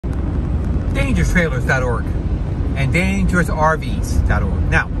dangeroustrailers.org and dangerousrvs.org.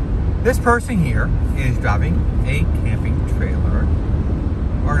 Now, this person here is driving a camping trailer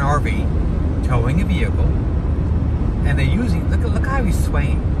or an RV, towing a vehicle, and they're using, look how he's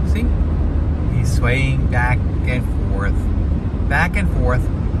swaying. See? He's swaying back and forth,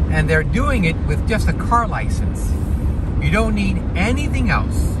 and they're doing it with just a car license. You don't need anything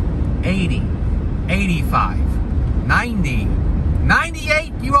else. 80, 85, 90,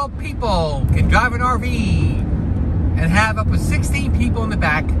 98-year-old people can drive an RV and have up to 16 people in the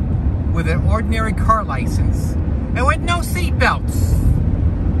back with an ordinary car license and with no seat belts.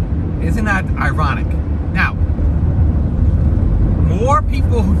 Isn't that ironic? Now, more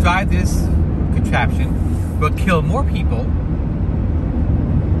people who drive this contraption will kill more people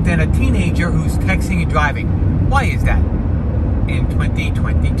than a teenager who's texting and driving. Why is that? In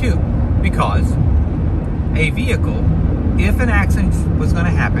 2022, because a vehicle, if an accident was going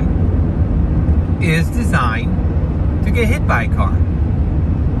to happen, is designed to get hit by a car.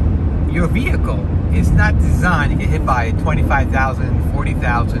 Your vehicle is not designed to get hit by a 25,000,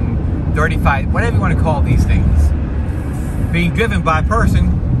 40,000, 35, whatever you want to call these things, being driven by a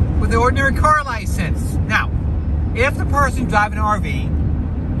person with an ordinary car license. Now, if the person driving an RV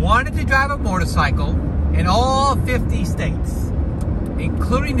wanted to drive a motorcycle in all 50 states,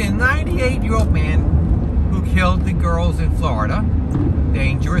 including the 98-year-old man who killed the girls in Florida,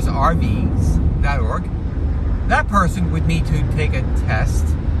 dangerousrvs.org, that person would need to take a test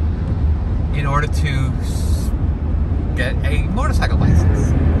in order to get a motorcycle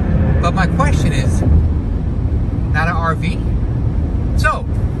license. But my question is, not an RV? So,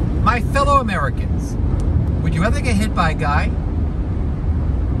 my fellow Americans, would you rather get hit by a guy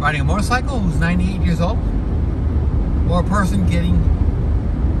riding a motorcycle who's 98 years old, or a person get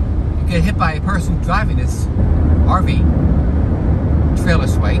hit by a person driving this RV trailer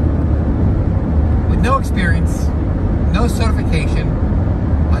sway with no experience, no certification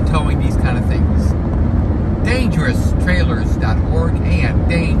on towing these kind of things? dangeroustrailers.org and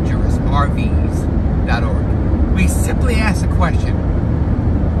dangerousrvs.org. We simply ask the question: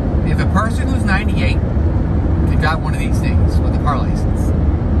 if a person who's 98 can drive one of these things with a car license,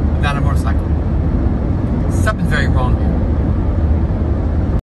 not a motorcycle, something's very wrong here.